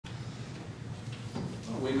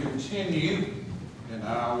We continue in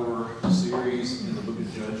our series in the book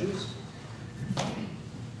of Judges.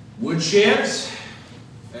 Woodsheds,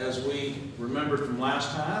 as we remembered from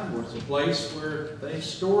last time, was a place where they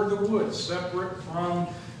stored the wood separate from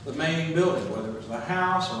the main building, whether it was a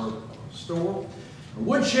house or a store. A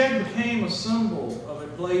woodshed became a symbol of a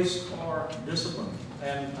place for discipline.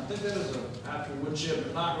 And I think that is after woodshed,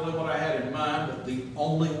 but not really what I had in mind, but the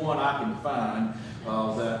only one I can find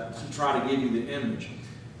that to try to give you the image.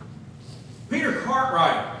 Peter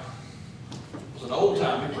Cartwright was an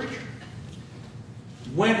old-timey preacher.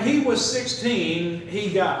 When he was 16,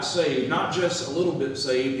 he got saved. Not just a little bit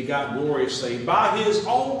saved, he got glorious saved. By his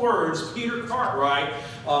own words, Peter Cartwright,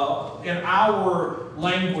 in our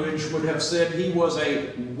language, would have said he was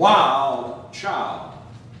a wild child.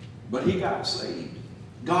 But he got saved.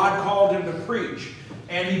 God called him to preach,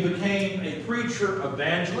 and he became a preacher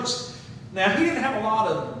evangelist. Now, he didn't have a lot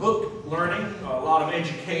of book learning, a lot of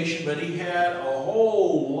education, but he had a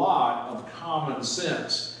whole lot of common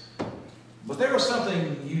sense. But there was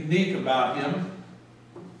something unique about him.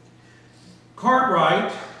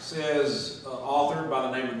 Cartwright, says author by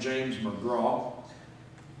the name of James McGraw,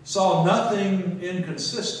 saw nothing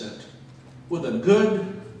inconsistent with a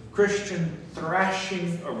good Christian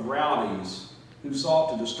thrashing of rowdies who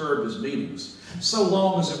sought to disturb his meetings, so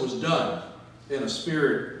long as it was done in a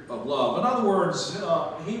spirit of love. In other words,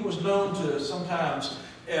 he was known to sometimes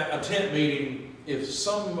at a tent meeting, if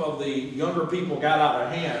some of the younger people got out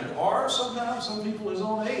of hand, or sometimes some people his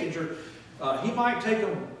own age, or he might take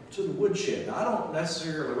them to the woodshed. I don't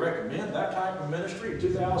necessarily recommend that type of ministry in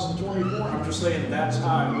 2024. I'm just saying that's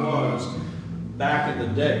how it was back in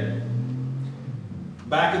the day.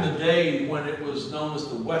 Back in the day when it was known as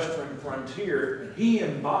the Western Frontier, he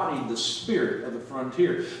embodied the spirit of the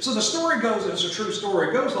frontier. So the story goes, it's a true story,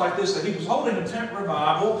 it goes like this, that he was holding a tent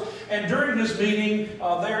revival, and during his meeting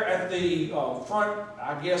there at the front,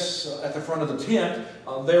 I guess at the front of the tent,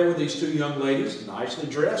 there were these two young ladies, nicely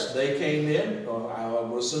dressed. They came in, I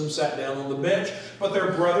would assume sat down on the bench, but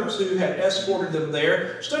their brothers who had escorted them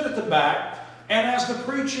there stood at the back. And as the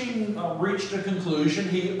preaching reached a conclusion,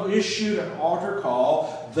 he issued an altar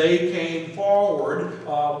call. They came forward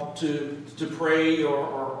to pray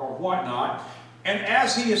or whatnot. And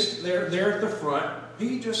as he is there at the front,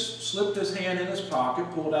 he just slipped his hand in his pocket,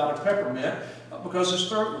 pulled out a peppermint because his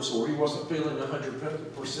throat was sore. He wasn't feeling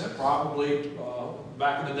 100%, probably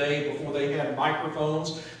back in the day before they had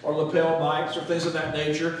microphones or lapel mics or things of that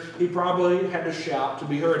nature. He probably had to shout to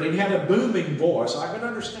be heard. He had a booming voice. I could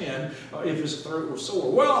understand if his throat was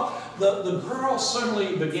sore. Well, the girl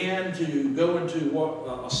suddenly began to go into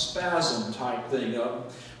what a spasm type thing,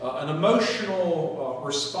 an emotional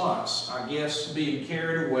response, I guess, being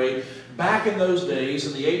carried away. Back in those days,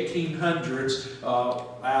 in the 1800s,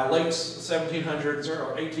 late 1700s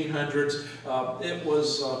or 1800s, it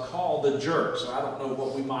was called the jerks. I don't know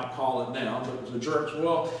what we might call it now, but it was the jerks.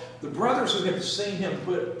 Well, the brothers who had seen him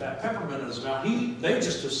put that peppermint in his mouth, they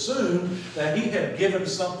just assumed that he had given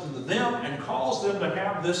something to them and caused them to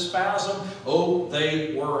have this spasm. Oh,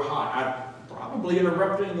 they were hot. Probably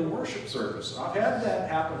interrupting the worship service. I've had that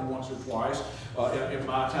happen once or twice in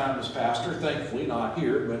my time as pastor. Thankfully, not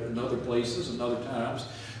here, but in other places and other times.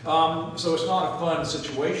 So it's not a fun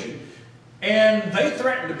situation. And they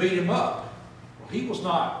threatened to beat him up. Well, he was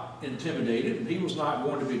not intimidated, and he was not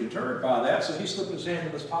going to be deterred by that. So he slipped his hand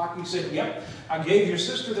in his pocket. He said, "Yep, I gave your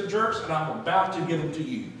sister the jerks, and I'm about to give them to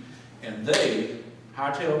you." And they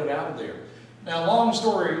hightailed it out of there. Now, long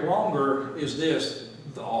story longer is this: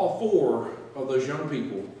 all four of those young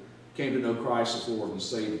people came to know Christ as Lord and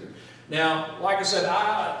Savior. Now, like I said,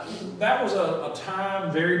 that was a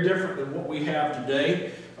time very different than what we have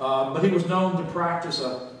today, but he was known to practice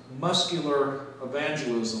a muscular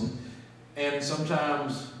evangelism and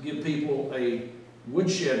sometimes give people a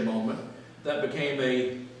woodshed moment that became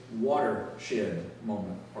a watershed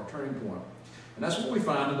moment or turning point. And that's what we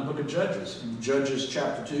find in the book of Judges. In Judges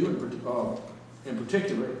chapter 2 in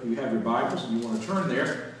particular, if you have your Bibles and you want to turn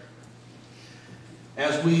there.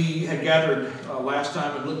 As we had gathered last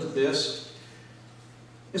time and looked at this,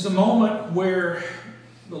 is a moment where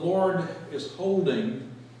the Lord is holding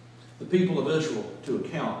the people of Israel to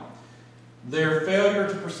account. Their failure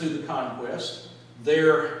to pursue the conquest,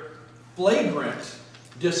 their flagrant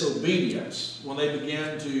disobedience when they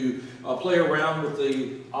began to play around with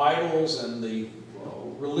the idols and the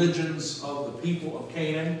religions of the people of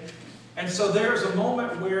Canaan. And so there's a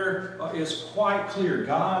moment where it's quite clear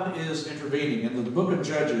God is intervening. In the book of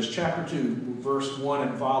Judges, chapter 2, verse 1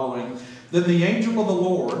 and following, then the angel of the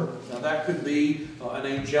Lord, now that could be an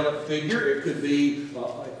angelic figure, it could be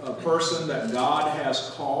a person that God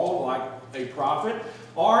has called, like like a prophet,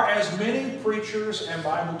 or as many preachers and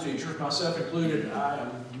Bible teachers, myself included, I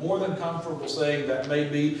am more than comfortable saying that may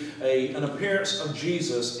be an appearance of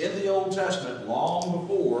Jesus in the Old Testament long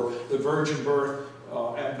before the virgin birth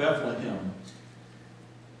at Bethlehem.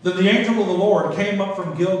 Then the angel of the Lord came up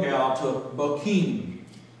from Gilgal to Bochim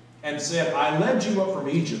and said, I led you up from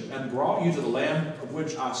Egypt and brought you to the land of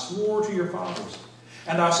which I swore to your fathers.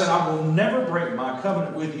 And I said, I will never break my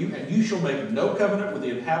covenant with you, and you shall make no covenant with the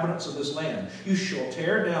inhabitants of this land. You shall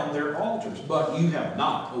tear down their altars, but you have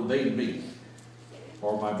not obeyed me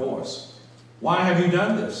or my voice. Why have you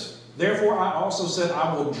done this? Therefore I also said,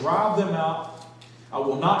 I will drive them out. I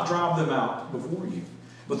will not drive them out before you.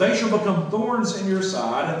 But they shall become thorns in your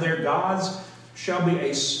side, and their gods shall be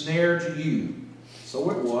a snare to you. So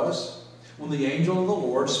it was, when the angel of the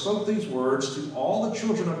Lord spoke these words to all the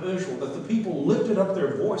children of Israel, that the people lifted up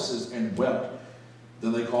their voices and wept.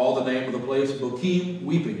 Then they called the name of the place Bochim,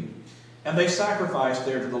 weeping. And they sacrificed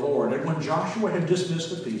there to the Lord. And when Joshua had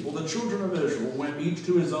dismissed the people, the children of Israel went each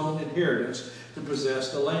to his own inheritance to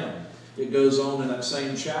possess the land. It goes on in that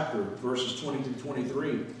same chapter, verses 20 through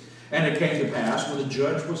 23. And it came to pass, when the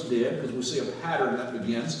judge was dead, because we see a pattern that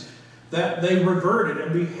begins, that they reverted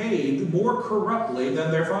and behaved more corruptly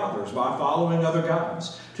than their fathers by following other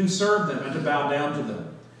gods, to serve them and to bow down to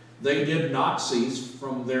them. They did not cease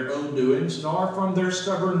from their own doings, nor from their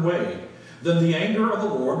stubborn way. Then the anger of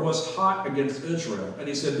the Lord was hot against Israel, and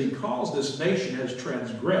he said, because this nation has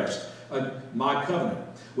transgressed my covenant,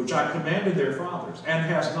 which I commanded their fathers, and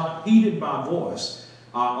has not heeded my voice,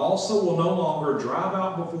 I also will no longer drive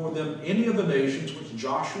out before them any of the nations which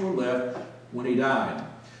Joshua left when he died,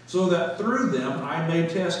 so that through them I may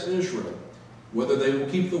test Israel, whether they will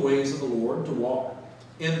keep the ways of the Lord to walk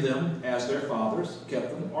in them as their fathers kept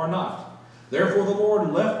them or not. Therefore the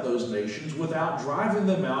Lord left those nations without driving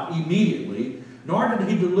them out immediately, nor did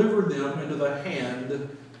he deliver them into the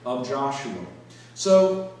hand of Joshua.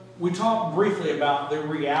 So we talked briefly about the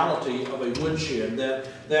reality of a woodshed,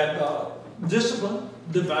 that discipline,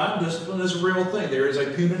 divine discipline, is a real thing. There is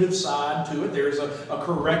a punitive side to it. There is a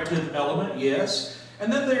corrective element, yes.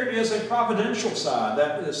 And then there is a providential side.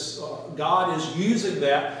 That is, God is using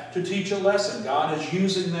that to teach a lesson. God is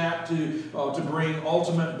using that to bring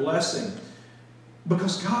ultimate blessing.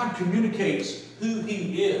 Because God communicates who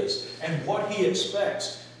he is and what he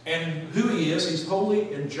expects. And who he is, he's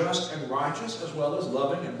holy and just and righteous, as well as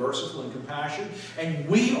loving and merciful and compassionate. And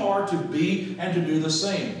we are to be and to do the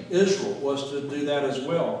same. Israel was to do that as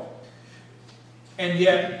well. And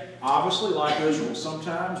yet, obviously, like Israel,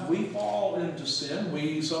 sometimes we fall into sin.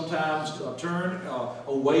 We sometimes turn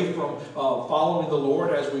away from following the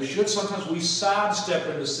Lord as we should. Sometimes we sidestep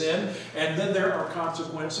into sin, and then there are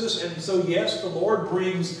consequences. And so, yes, the Lord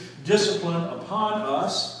brings discipline upon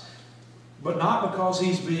us, but not because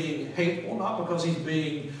he's being hateful, not because he's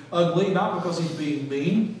being ugly, not because he's being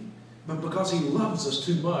mean, but because he loves us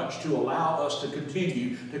too much to allow us to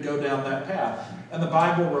continue to go down that path. And the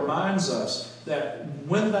Bible reminds us that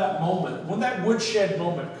when that moment, when that woodshed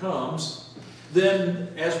moment comes,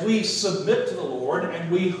 then as we submit to the Lord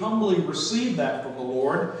and we humbly receive that from the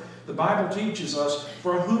Lord, the Bible teaches us,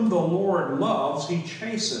 for whom the Lord loves, he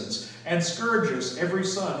chastens and scourges every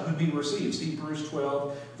son whom he receives. Hebrews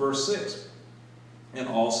 12, verse 6. And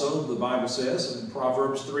also, the Bible says in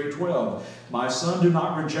Proverbs 3:12, my son, do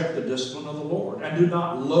not reject the discipline of the Lord, and do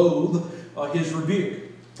not loathe his rebuke.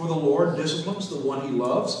 For the Lord disciplines the one he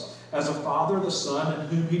loves, as a father the son in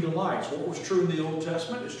whom he delights. What was true in the Old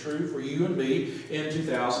Testament is true for you and me in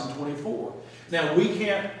 2024. Now, we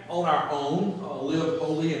can't on our own live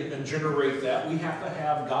holy and generate that. We have to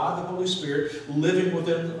have God, the Holy Spirit, living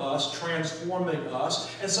within us, transforming us.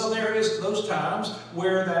 And so there is those times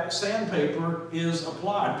where that sandpaper is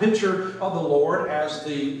applied. Picture of the Lord as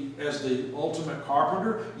the ultimate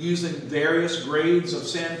carpenter, using various grades of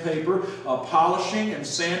sandpaper, polishing and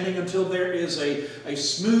sanding until there is a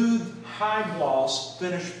smooth, high-gloss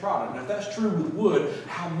finished product. And if that's true with wood,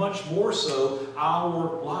 how much more so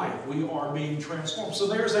our life? We are being transformed. So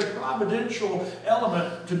there's a providential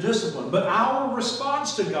element to discipline. But our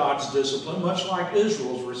response to God's discipline, much like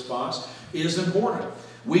Israel's response, is important.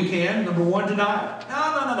 We can, number one, deny it.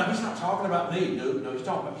 No, he's not talking about me. No, he's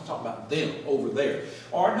talking about them over there.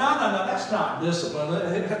 Or, no, that's not discipline.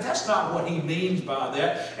 That's not what he means by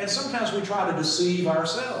that. And sometimes we try to deceive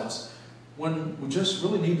ourselves when we just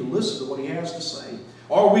really need to listen to what he has to say.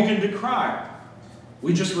 Or we can decry.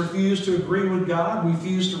 We just refuse to agree with God. We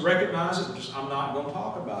refuse to recognize it. I'm not going to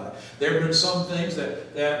talk about it. There have been some things that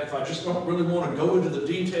if I just don't really want to go into the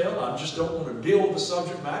detail, I just don't want to deal with the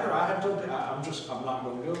subject matter, I have told you, I'm not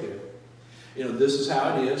going to go there. This is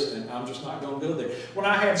how it is, and I'm just not going to go there. When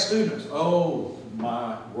I had students, oh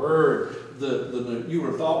my word, you would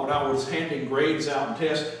have thought when I was handing grades out and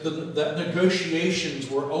tests, that negotiations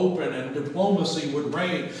were open and diplomacy would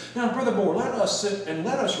reign. Now, Brother Moore, let us sit and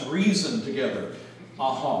let us reason together.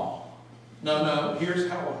 No, here's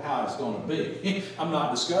how it's going to be. I'm not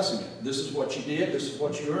discussing it. This is what you did. This is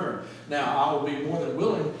what you earned. Now, I will be more than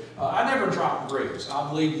willing. I never drop grades. I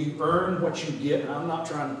believe you earn what you get. And I'm not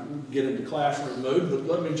trying to get into classroom mode, but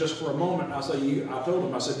let me just for a moment, I told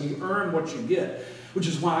them, I said, you earn what you get, which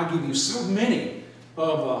is why I give you so many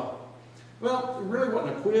of, well, it really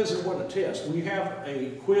wasn't a quiz, it wasn't a test. When you have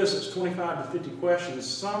a quiz that's 25 to 50 questions,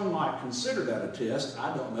 some might consider that a test,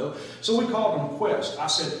 I don't know. So we called them quests. I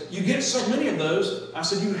said, you get so many of those, I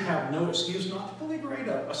said, you have no excuse not to pull your grade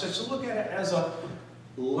up. I said, so look at it as a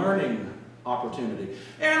learning opportunity.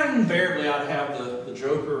 And invariably I'd have the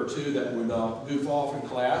joker or two that would goof off in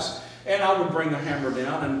class, and I would bring the hammer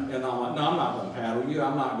down, and I'm like, no, I'm not going to paddle you.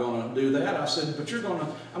 I'm not going to do that. I said, but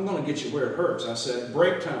I'm going to get you where it hurts. I said,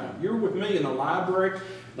 break time. You're with me in the library,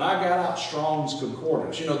 and I got out Strong's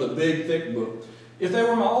Concordance, the big, thick book. If they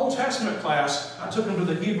were my Old Testament class, I took them to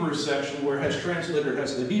the Hebrew section where it has translated, it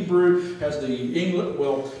has the Hebrew, has the English,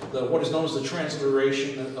 what is known as the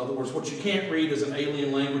transliteration. In other words, what you can't read is an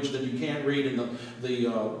alien language that you can't read in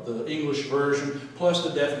the English version, plus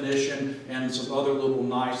the definition and some other little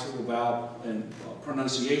nice little vowel and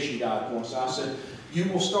pronunciation guide points. I said, you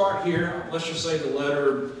will start here, let's just say the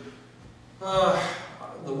letter,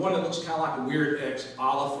 the one that looks kind of like a weird X,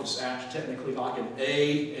 Aleph, is actually technically like an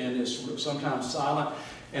A, and it's sometimes silent.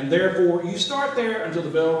 And therefore, you start there until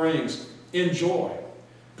the bell rings. Enjoy.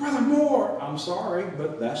 Brother Moore, I'm sorry,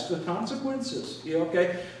 but that's the consequences.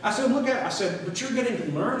 Okay? I said, look at it. I said, but you're getting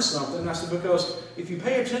to learn something. I said, because if you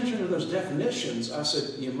pay attention to those definitions, I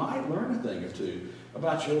said, you might learn a thing or two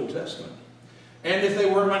about your Old Testament. And if they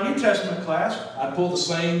were in my New Testament class, I'd pull the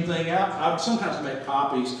same thing out. I'd sometimes make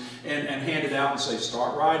copies and hand it out and say,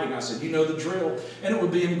 start writing. I said, you know the drill. And it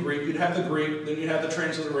would be in Greek. You'd have the Greek, then you'd have the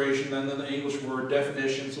transliteration, then the English word,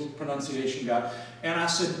 definitions, pronunciation guide. And I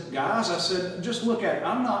said, guys, just look at it.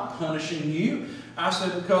 I'm not punishing you. I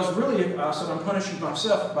said, because really, I'm punishing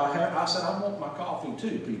myself by I said, I want my coffee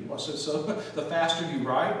too, people. I said, so the faster you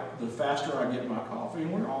write, the faster I get my coffee,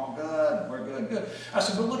 and we're all good. We're good. I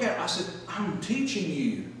said, but look at it. I said, I'm teaching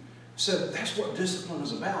you. I said, that's what discipline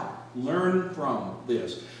is about. Learn from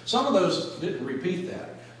this. Some of those didn't repeat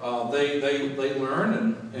that. They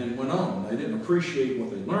learned and went on. They didn't appreciate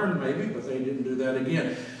what they learned maybe, but they didn't do that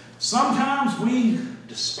again. Sometimes we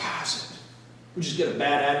despise it. We just get a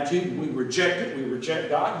bad attitude, we reject it, we reject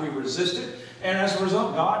God, we resist it, and as a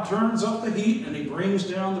result, God turns up the heat and He brings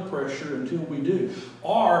down the pressure until we do.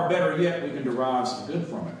 Or, better yet, we can derive some good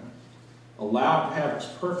from it. Allow it to have its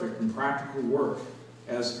perfect and practical work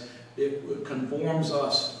as it conforms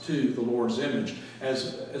us to the Lord's image.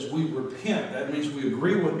 As we repent, that means we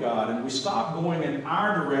agree with God and we stop going in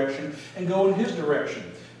our direction and go in His direction.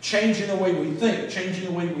 Changing the way we think, changing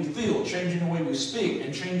the way we feel, changing the way we speak,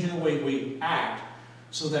 and changing the way we act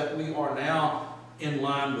so that we are now in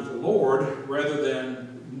line with the Lord rather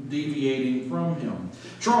than deviating from Him.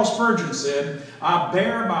 Charles Spurgeon said, I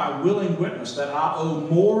bear by willing witness that I owe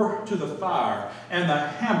more to the fire and the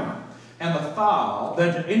hammer and the file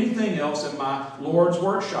than to anything else in my Lord's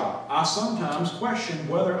workshop. I sometimes question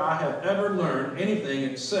whether I have ever learned anything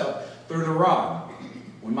except through the rod.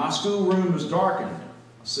 When my schoolroom is darkened,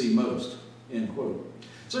 I see most, end quote.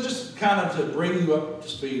 So just kind of to bring you up to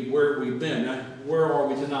speed where we've been. Now, where are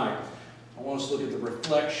we tonight? I want us to look at the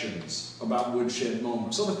reflections about woodshed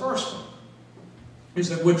moments. So the first one is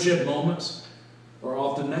that woodshed moments are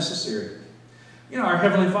often necessary. Our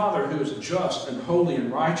Heavenly Father, who is just and holy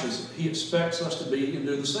and righteous, He expects us to be and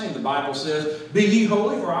do the same. The Bible says, be ye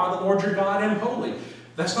holy, for I, the Lord your God, am holy.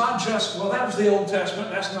 That's not just, well, that was the Old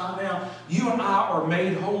Testament, that's not now. You and I are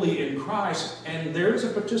made holy in Christ, and there is a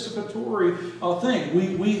participatory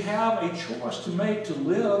thing. We have a choice to make to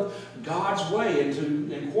live God's way and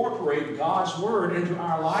to incorporate God's Word into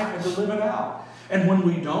our life and to live it out. And when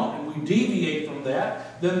we don't, and we deviate from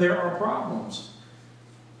that, then there are problems.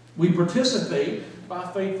 We participate by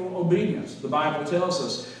faithful obedience. The Bible tells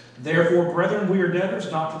us, therefore, brethren, we are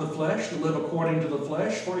debtors, not to the flesh, to live according to the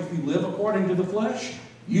flesh. For if you live according to the flesh,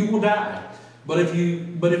 you will die. But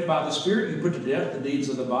if by the Spirit you put to death the deeds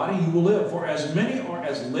of the body, you will live. For as many are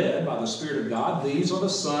as led by the Spirit of God, these are the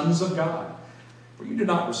sons of God. For you did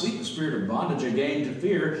not receive the spirit of bondage again to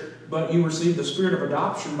fear, but you received the Spirit of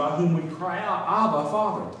adoption, by whom we cry out, Abba,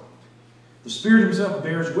 Father. The Spirit Himself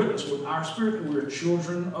bears witness with our spirit that we are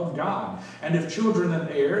children of God. And if children, then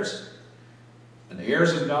heirs, And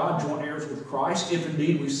heirs of God, joint heirs with Christ, if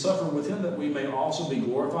indeed we suffer with him, that we may also be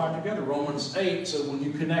glorified together. Romans 8, so when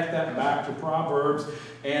you connect that back to Proverbs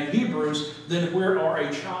and Hebrews, then if we are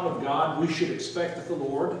a child of God, we should expect that the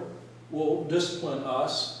Lord will discipline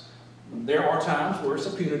us. There are times where it's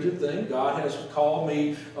a punitive thing. God has called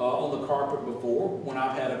me on the carpet before when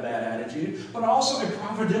I've had a bad attitude, but also a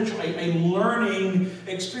providential, a learning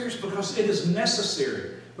experience, because it is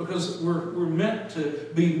necessary. Because we're meant to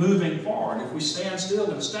be moving forward. If we stand still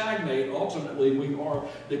and stagnate, ultimately we are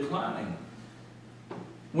declining.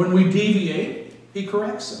 When we deviate, he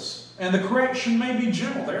corrects us. And the correction may be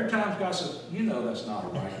gentle. There are times God says, you know that's not a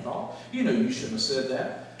right thought. You know you shouldn't have said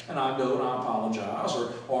that. And I go and I apologize,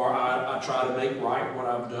 or I try to make right what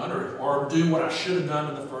I've done, or do what I should have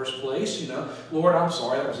done in the first place. You know, Lord, I'm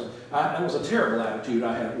sorry, that was a terrible attitude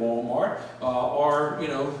I had at Walmart. Or, you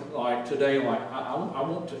know, like today, like I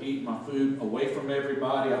want to eat my food away from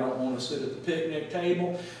everybody. I don't want to sit at the picnic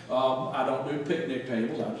table. I don't do picnic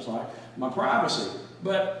tables. I just like my privacy.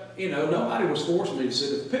 But, you know, nobody was forcing me to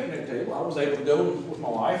sit at the picnic table. I was able to go with my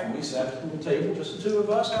wife, and we sat at the little table, just the two of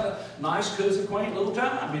us, had a nice, cozy, quaint little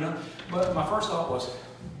time, you know. But my first thought was,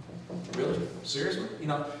 really? Seriously? You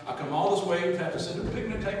know, I come all this way to have to sit at the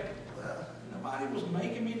picnic table. Nobody was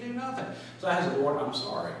making me do nothing. So I said, Lord, I'm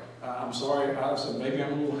sorry. I'm sorry. I said, maybe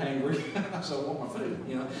I'm a little hangry. So I want my food,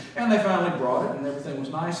 you know. And they finally brought it, and everything was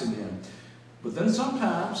nice again. But then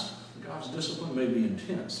sometimes God's discipline may be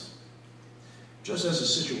intense, just as the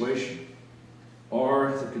situation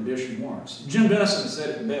or the condition warrants. Jim Benson said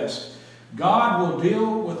it best: God will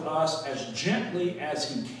deal with us as gently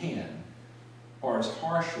as he can, or as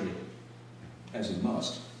harshly as he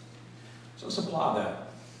must. So let's apply that.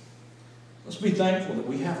 Let's be thankful that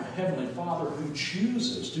we have a Heavenly Father who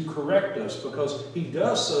chooses to correct us, because he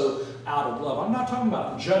does so out of love. I'm not talking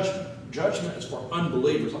about judgment. Judgment is for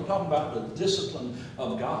unbelievers. I'm talking about the discipline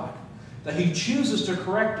of God. That he chooses to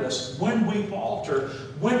correct us when we falter,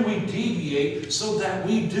 when we deviate, so that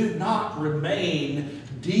we do not remain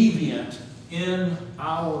deviant in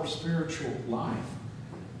our spiritual life.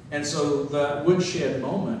 And so the woodshed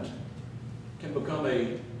moment can become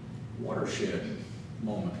a watershed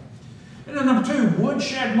moment. And then number two,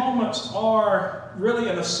 woodshed moments are really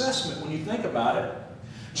an assessment when you think about it.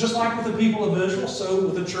 Just like with the people of Israel, so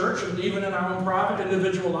with the church, and even in our own private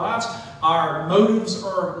individual lives, our motives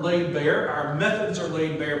are laid bare, our methods are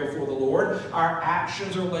laid bare before the Lord, our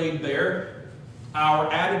actions are laid bare, our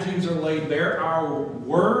attitudes are laid bare, our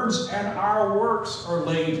words and our works are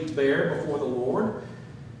laid bare before the Lord.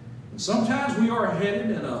 And sometimes we are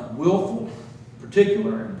headed in a willful,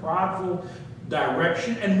 particular, and prideful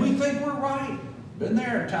direction, and we think we're right. Been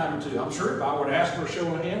there a time or two. I'm sure if I were to ask for a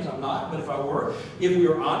show of hands, I'm not, but if I were, if we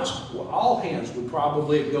were honest, well, all hands would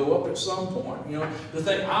probably go up at some point. You know, to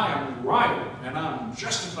think I am right and I'm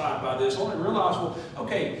justified by this, only realize, well,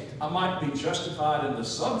 okay, I might be justified in the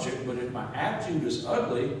subject, but if my attitude is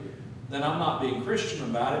ugly, then I'm not being Christian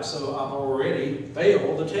about it, so I've already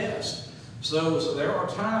failed the test. So there are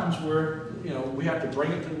times where, you know, we have to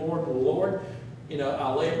bring it to the Lord. Lord, you know,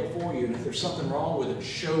 I'll lay it before you, and if there's something wrong with it,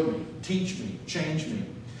 show me, teach me, change me.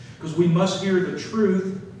 Because we must hear the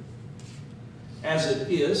truth as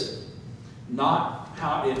it is, not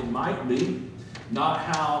how it might be, not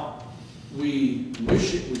how we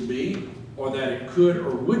wish it would be, or that it could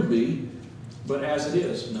or would be, but as it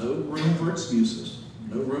is. No room for excuses,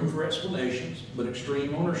 no room for explanations, but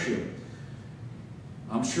extreme ownership.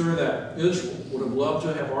 I'm sure that Israel would have loved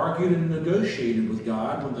to have argued and negotiated with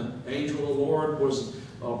God when the angel of the Lord was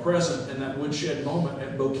present in that woodshed moment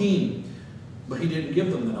at Bochim, but he didn't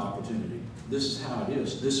give them that opportunity. This is how it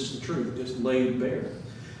is. This is the truth. It's laid bare.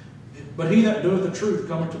 But he that doeth the truth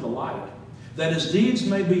cometh to the light, that his deeds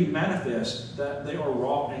may be manifest, that they are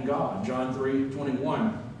wrought in God. John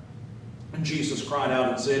 3:21. And Jesus cried out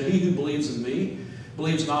and said, He who believes in me,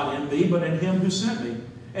 believes not in me, but in him who sent me.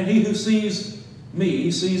 And he who sees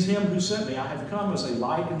me sees him who sent me. I have come as a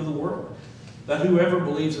light into the world, that whoever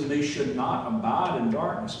believes in me should not abide in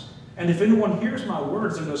darkness. And if anyone hears my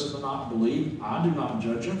words and does not believe, I do not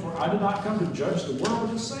judge him, for I did not come to judge the world,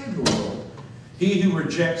 but to save the world. He who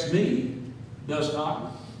rejects me does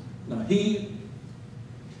not. No, he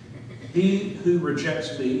who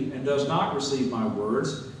rejects me and does not receive my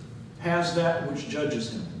words has that which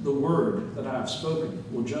judges him. The word that I have spoken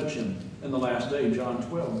will judge him in the last day. John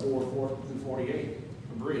 12:4-48,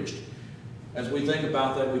 abridged. As we think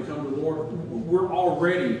about that, we come to the Lord. We're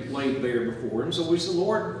already laid bare before him. So we say,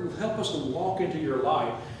 Lord, help us to walk into your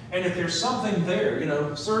light. And if there's something there, you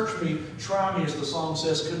know, search me, try me, as the song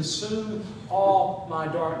says, consume all my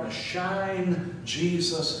darkness. Shine,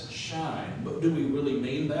 Jesus, shine. But do we really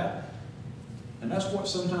mean that? And that's what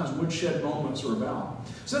sometimes woodshed moments are about.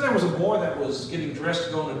 So there was a boy that was getting dressed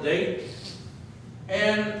to go on a date,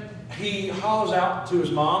 and he hollers out to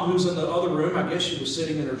his mom, who's in the other room. I guess she was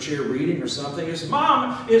sitting in her chair reading or something. He says,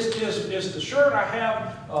 "Mom, is the shirt I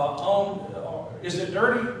have on, is it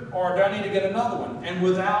dirty, or do I need to get another one?" And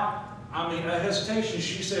without, a hesitation,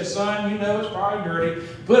 she said, "Son, you know it's probably dirty.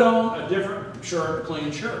 Put on a different shirt, a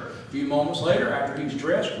clean shirt." A few moments later, after he's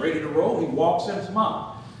dressed, ready to roll, he walks in to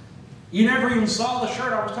Mom. "You never even saw the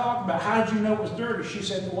shirt I was talking about. How did you know it was dirty?" She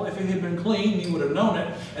said, "Well, if it had been clean, you would have known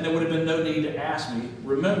it, and there would have been no need to ask me.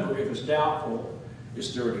 Remember, if it's doubtful,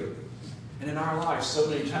 it's dirty." And in our lives, so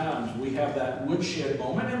many times, we have that woodshed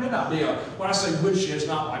moment. It may not be when I say woodshed, it's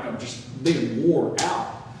not like I'm just being wore out,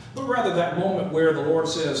 but rather that moment where the Lord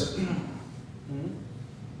says,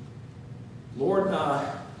 "Lord,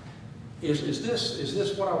 is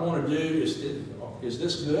this what I want to do? Is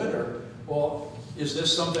this good? Or is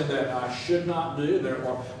this something that I should not do?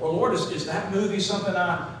 Or Lord, is that movie something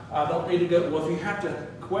I don't need to go?" Well, if you have to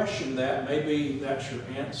question that, maybe that's your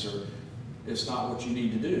answer. It's not what you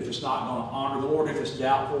need to do. If it's not going to honor the Lord, if it's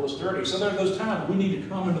doubtful, it's dirty. So there are those times we need to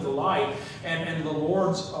come into the light, and the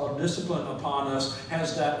Lord's discipline upon us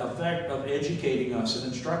has that effect of educating us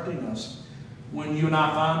and instructing us. When you and I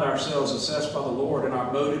find ourselves assessed by the Lord in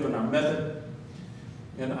our motive and our method,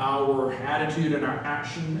 in our attitude, in our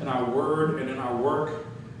action, in our word, and in our work,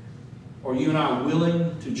 are you and I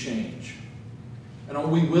willing to change? And are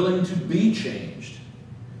we willing to be changed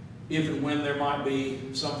if and when there might be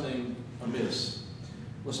something amiss?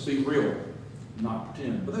 Let's be real, not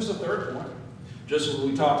pretend. But there's a third point. Just as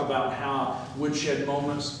we talked about how woodshed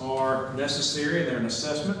moments are necessary, they're an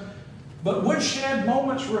assessment. But woodshed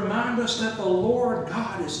moments remind us that the Lord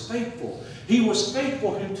God is faithful. He was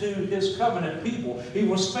faithful to His covenant people. He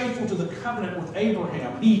was faithful to the covenant with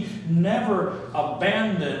Abraham. He never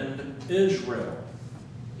abandoned Israel,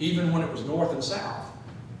 even when it was north and south.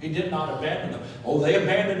 He did not abandon them. Oh, they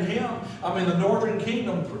abandoned Him. The northern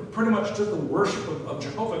kingdom pretty much took the worship of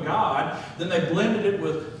Jehovah God, then they blended it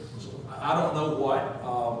with, I don't know what.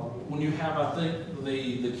 When you have, I think,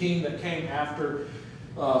 the king that came after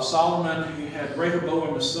Solomon, he had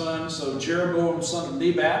Rehoboam his son, so Jeroboam, son of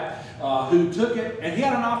Nebat, who took it, and he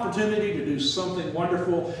had an opportunity to do something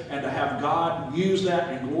wonderful and to have God use that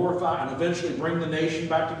and glorify and eventually bring the nation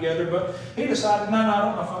back together. But he decided, no, I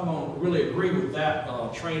don't know if I'm going to really agree with that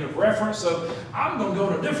train of reference, so I'm going to go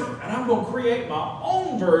to a different, and I'm going to create my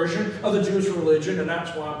own version of the Jewish religion, and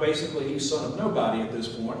that's why basically he's son of nobody at this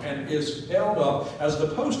point and is held up as the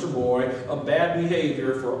poster boy of bad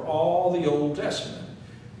behavior for all the Old Testament.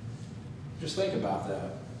 Just think about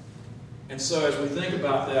that. And so as we think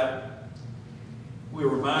about that, we're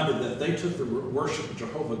reminded that they took the worship of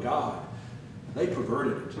Jehovah God and they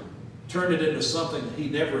perverted it, turned it into something He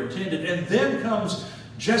never intended. And then comes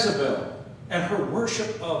Jezebel and her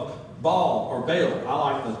worship of Baal or Baal.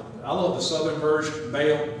 I love the southern version,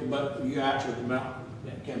 Baal, but you actually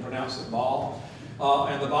can pronounce it Baal.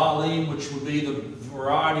 And the Baalim, which would be the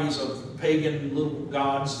varieties of pagan little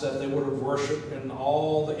gods that they would have worshipped and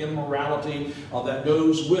all the immorality that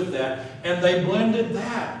goes with that. And they blended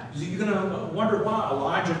that. You're going to wonder why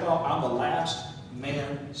Elijah thought, I'm the last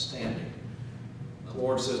man standing. The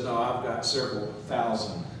Lord says, no, I've got several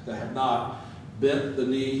thousand that have not bent the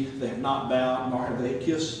knee, they have not bowed, nor have they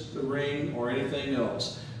kissed the ring or anything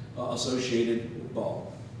else associated with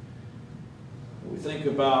Baal. When we think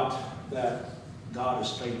about that, God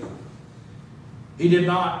is faithful. He did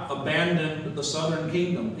not abandon the southern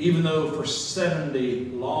kingdom, even though for 70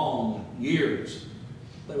 long years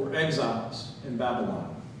they were exiles in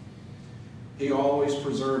Babylon. He always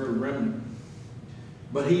preserved a remnant.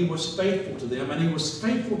 But He was faithful to them, and He was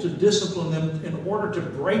faithful to discipline them in order to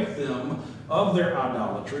break them of their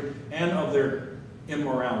idolatry and of their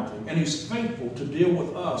immorality. And He's faithful to deal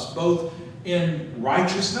with us both in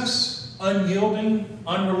righteousness, unyielding,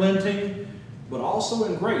 unrelenting, but also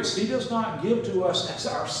in grace. He does not give to us as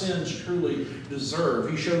our sins truly deserve.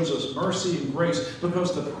 He shows us mercy and grace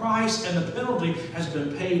because the price and the penalty has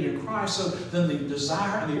been paid in Christ. So then the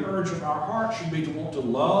desire and the urge of our heart should be to want to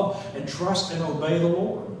love and trust and obey the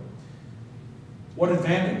Lord. What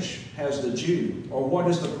advantage has the Jew, or what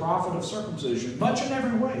is the profit of circumcision? Much in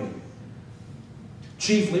every way.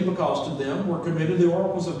 Chiefly because to them were committed the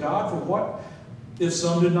oracles of God. For what if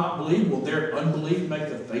some did not believe? Will their unbelief make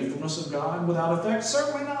the faithfulness of God without effect?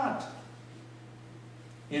 Certainly not.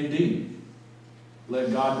 Indeed,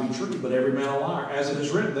 let God be true, but every man a liar, as it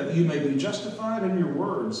is written, that you may be justified in your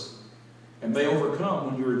words and may overcome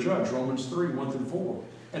when you are judged. Romans 3, 1 through 4.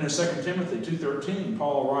 And in 2 Timothy 2:13,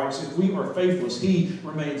 Paul writes, if we are faithless, He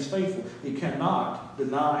remains faithful. He cannot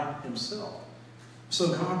deny Himself.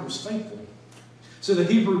 So God was faithful. So the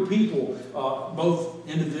Hebrew people, both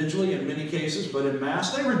individually in many cases, but in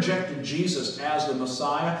mass, they rejected Jesus as the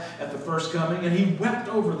Messiah at the first coming, and he wept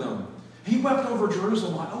over them. He wept over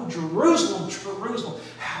Jerusalem like, oh, Jerusalem, Jerusalem,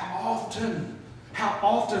 how often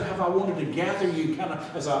have I wanted to gather you, kind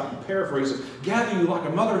of, as I paraphrase it, gather you like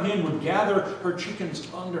a mother hen would gather her chickens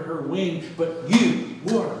under her wing, but you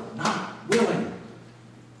were not willing.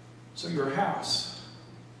 So your house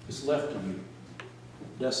is left to you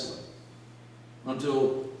desolate,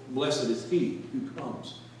 until blessed is he who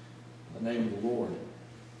comes in the name of the Lord.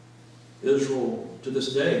 Israel to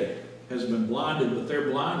this day has been blinded, but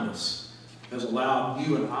their blindness has allowed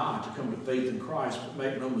you and I to come to faith in Christ. But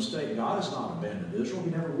make no mistake, God has not abandoned Israel.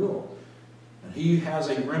 He never will. And he has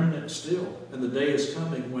a remnant still. And the day is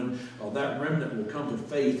coming when that remnant will come to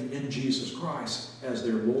faith in Jesus Christ as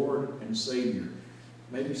their Lord and Savior.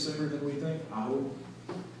 Maybe sooner than we think, I hope.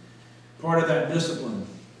 Part of that discipline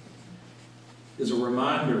is a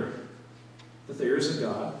reminder that there is a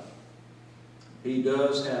God. He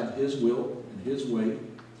does have his will and his way,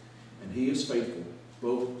 and he is faithful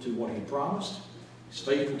both to what he promised, he's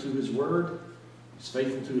faithful to his word, he's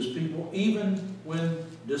faithful to his people, even when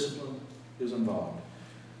discipline is involved.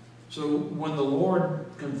 So when the Lord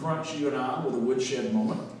confronts you and I with a woodshed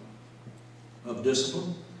moment of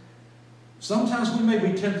discipline, sometimes we may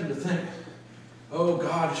be tempted to think, oh,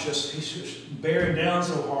 God, he's just bearing down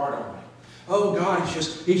so hard on me. Oh, God,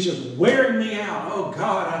 he's just wearing me out. Oh,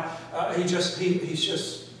 God,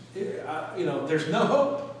 there's no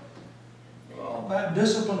hope. Well, that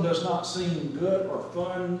discipline does not seem good or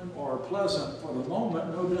fun or pleasant for the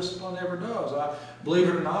moment. No discipline ever does. Believe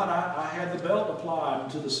it or not, I had the belt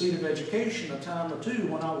applied to the seat of education a time or two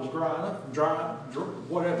when I was growing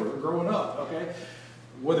up, okay?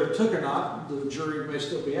 Whether it took or not, the jury may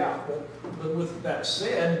still be out. But with that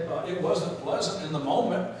said, it wasn't pleasant in the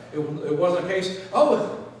moment. It wasn't a case,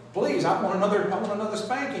 oh, please, I want another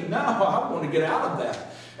spanking. No, I want to get out of that.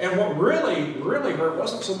 And what really, really hurt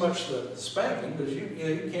wasn't so much the spanking, because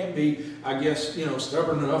you can't be, I guess,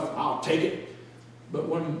 stubborn enough, I'll take it. But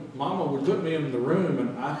when Mama would put me in the room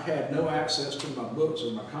and I had no access to my books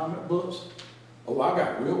or my comic books, I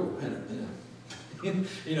got real repentant then. When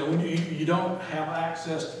you don't have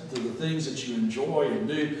access to the things that you enjoy and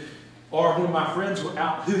do, or when my friends were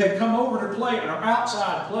out who had come over to play and are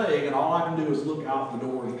outside playing, and all I can do is look out the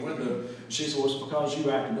door of the window. She said, well, it's because you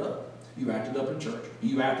acted up. You acted up in church.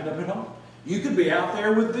 You acted up at home. You could be out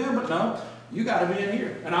there with them, but no, you got to be in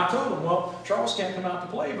here. And I told them, well, Charles can't come out to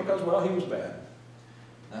play because, well, he was bad.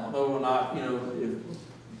 I don't know or not,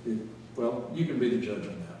 well, you can be the judge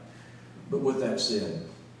on that. But with that said,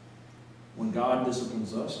 when God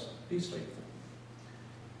disciplines us, he's faithful.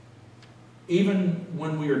 Even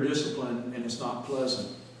when we are disciplined and it's not pleasant,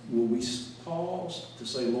 will we pause to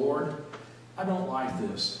say, Lord, I don't like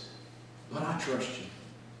this, but I trust you.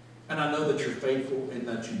 And I know that you're faithful and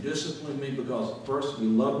that you discipline me because first you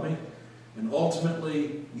love me, and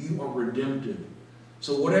ultimately you are redemptive.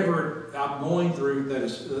 So whatever I'm going through that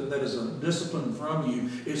is a discipline from you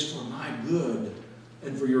is for my good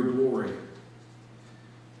and for your glory.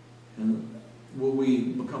 And will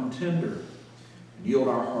we become tender and yield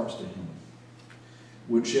our hearts to him?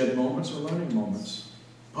 Woodshed moments are learning moments.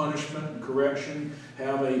 Punishment and correction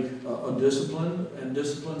have a discipline, and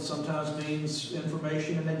discipline sometimes means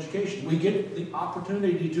information and education. We get the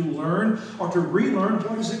opportunity to learn or to relearn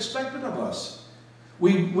what is expected of us.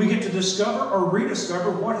 We get to discover or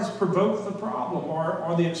rediscover what has provoked the problem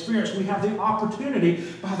or the experience. We have the opportunity,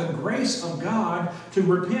 by the grace of God, to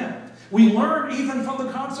repent. We learn even from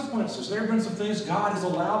the consequences. There have been some things God has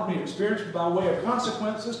allowed me to experience by way of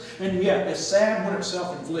consequences, and yet it's sad when it's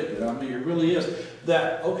self-inflicted. I mean, it really is.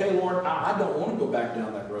 That, okay, Lord, I don't want to go back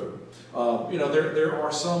down that road. There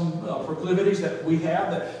are some proclivities that we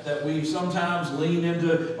have that we sometimes lean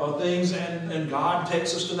into things, and God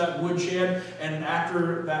takes us to that woodshed, and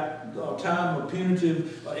after that time of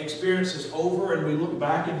punitive experience is over and we look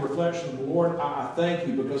back in reflection of the Lord, I thank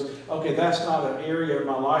you because, okay, that's not an area of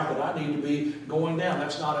my life that I need to be going down.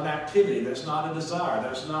 That's not an activity. That's not a desire.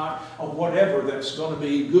 That's not a whatever that's going to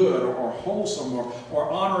be good or wholesome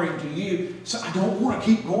or honoring to you. So I don't want to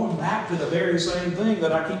keep going back to the very same thing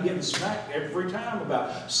that I keep getting smacked every time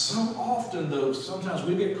about. So often, though, sometimes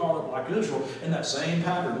we get caught up like Israel in that same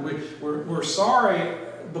pattern. We're sorry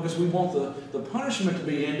because we want the punishment to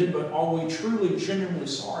be ended, but are we truly, genuinely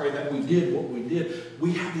sorry that we did what we did?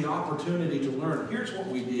 We have the opportunity to learn. Here's what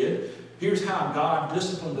we did. Here's how God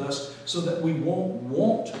disciplined us so that we won't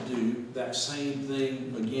want to do that same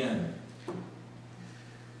thing again.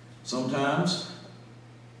 Sometimes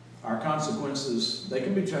our consequences, they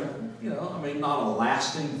can be temporal. not a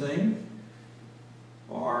lasting thing.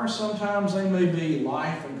 Or sometimes they may be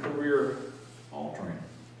life and career altering.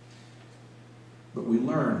 But we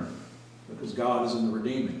learn because God is in the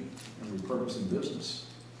redeeming and repurposing business.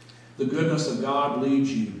 The goodness of God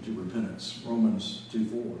leads you to repentance. Romans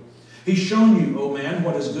 2:4. He's shown you, O man,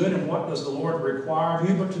 what is good and what does the Lord require of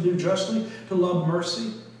you, but to do justly, to love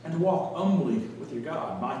mercy, and to walk humbly with your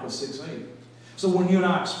God. Micah 6:8. So when you and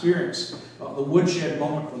I experience the woodshed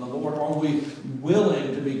moment from the Lord, are we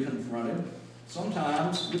willing to be confronted?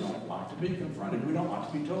 Sometimes we don't like to be confronted. We don't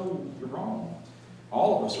like to be told you're wrong.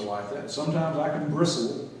 All of us are like that. Sometimes I can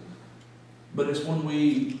bristle. But it's when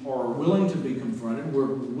we are willing to be confronted, we're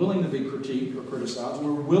willing to be critiqued or criticized,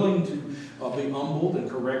 we're willing to be humbled and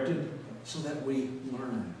corrected so that we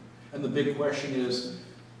learn. And the big question is,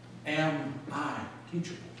 am I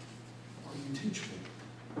teachable? Are you teachable?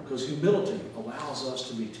 Because humility allows us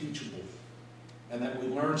to be teachable and that we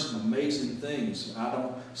learn some amazing things. I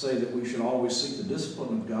don't say that we should always seek the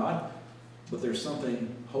discipline of God, but there's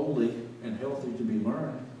something holy and healthy to be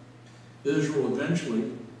learned. Israel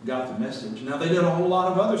eventually got the message. Now, they did a whole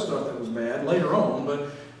lot of other stuff that was bad later on, but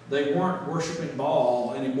they weren't worshiping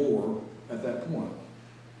Baal anymore at that point.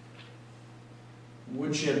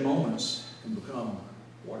 Woodshed moments can become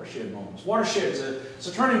watershed moments. Watershed is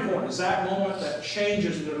a turning point. It's that moment that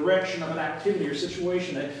changes the direction of an activity or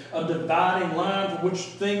situation, a dividing line from which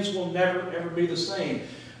things will never, ever be the same.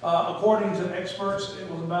 According to experts, it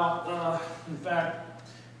was about, in fact,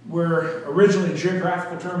 where originally a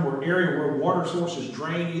geographical term were area where water sources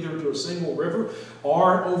drain either to a single river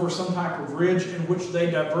or over some type of ridge in which they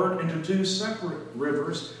divert into two separate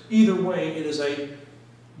rivers. Either way, it is a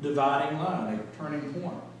dividing line, a turning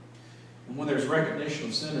point. And when there's recognition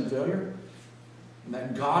of sin and failure, and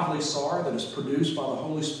that godly sorrow that is produced by the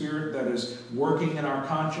Holy Spirit that is working in our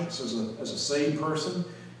conscience as a saved person,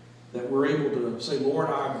 that we're able to say, Lord,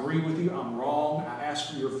 I agree with you, I'm wrong, I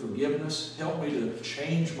ask for your forgiveness, help me to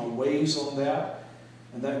change my ways on that.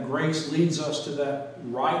 And that grace leads us to that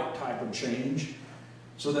right type of change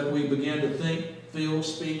so that we begin to think, feel,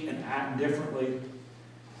 speak, and act differently.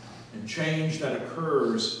 And change that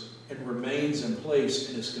occurs and remains in place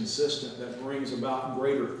and is consistent, that brings about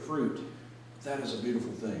greater fruit. That is a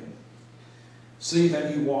beautiful thing. See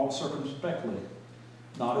that you walk circumspectly,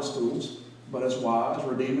 not as fools, but as wise,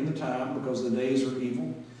 redeeming the time, because the days are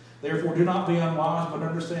evil. Therefore, do not be unwise, but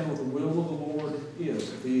understand what the will of the Lord is.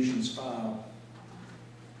 Ephesians 5.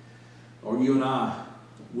 Are you and I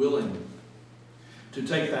willing to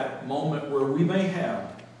take that moment where we may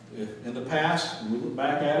have, in the past, and we look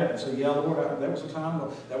back at it and say, yeah, Lord, that was a time,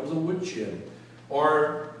 that was a woodshed.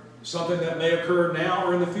 Or something that may occur now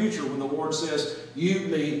or in the future when the Lord says, you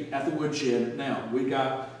be at the woodshed now. We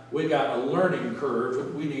got a learning curve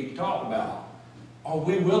that we need to talk about. Are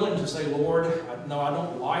we willing to say, Lord, no, I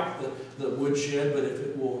don't like the woodshed, but if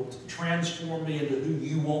it will transform me into who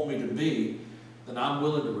you want me to be, then I'm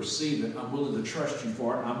willing to receive it. I'm willing to trust you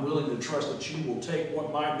for it. I'm willing to trust that you will take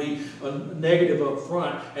what might be a negative up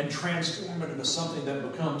front and transform it into something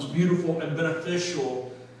that becomes beautiful and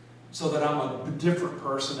beneficial so that I'm a different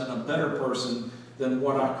person and a better person than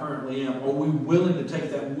what I currently am? Are we willing to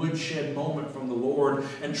take that woodshed moment from the Lord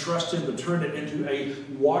and trust Him to turn it into a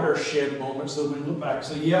watershed moment so we look back and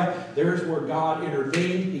say, yeah, there's where God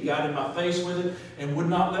intervened. He got in my face with it and would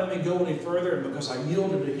not let me go any further. And because I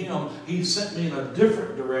yielded to Him, He sent me in a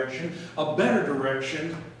different direction, a better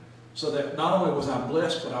direction, so that not only was I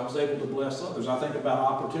blessed, but I was able to bless others. I think about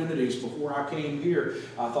opportunities before I came here.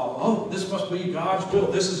 I thought, oh, this must be God's will.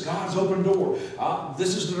 This is God's open door.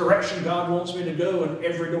 This is the direction God wants me to go, and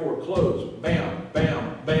every door closed. Bam,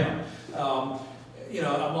 bam, bam.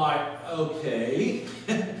 I'm like, okay.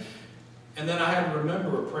 And then I had to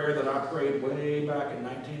remember a prayer that I prayed way back in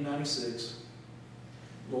 1996.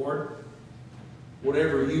 Lord,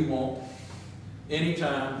 whatever you want,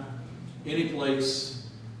 anytime, any place,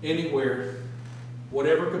 anywhere,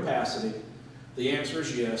 whatever capacity, the answer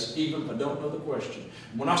is yes, even if I don't know the question.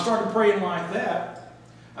 When I started praying like that,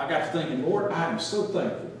 I got to thinking, Lord, I am so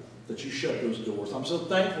thankful that you shut those doors. I'm so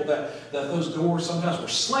thankful that those doors sometimes were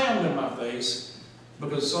slammed in my face,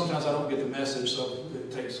 because sometimes I don't get the message, so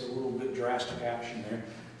it takes a little bit drastic action there.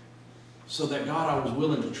 So that, God, I was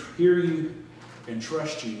willing to hear you and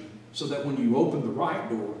trust you, so that when you opened the right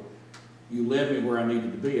door, you led me where I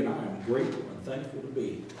needed to be, and I am grateful and thankful to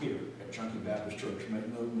be here at Chunky Baptist Church. Make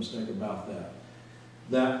no mistake about that.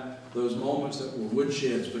 That those moments that were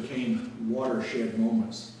woodsheds became watershed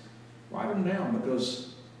moments. Write them down,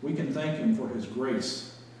 because we can thank Him for His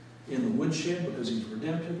grace in the woodshed because he's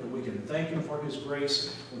redemptive, and we can thank him for his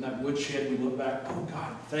grace. In that woodshed, we look back, oh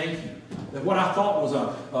God, thank you. That what I thought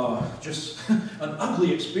was just an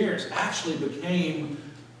ugly experience actually became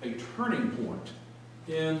a turning point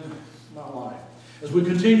in my life. As we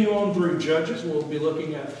continue on through Judges, we'll be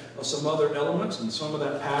looking at some other elements and some of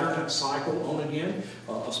that pattern, that cycle on again.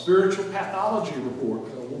 A spiritual pathology report.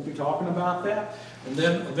 We'll be talking about that. And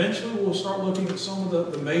then eventually we'll start looking at some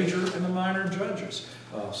of the major and the minor judges.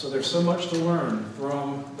 So there's so much to learn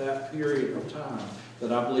from that period of time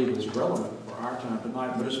that I believe is relevant for our time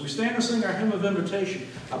tonight. But as we stand and sing our hymn of invitation,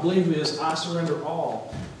 I believe is I Surrender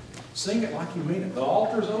All. Sing it like you mean it. The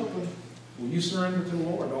altar's open. Will you surrender to the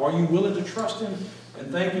Lord? Are you willing to trust him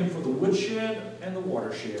and thank him for the woodshed and the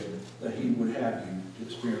watershed that he would have you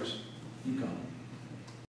to experience? You come.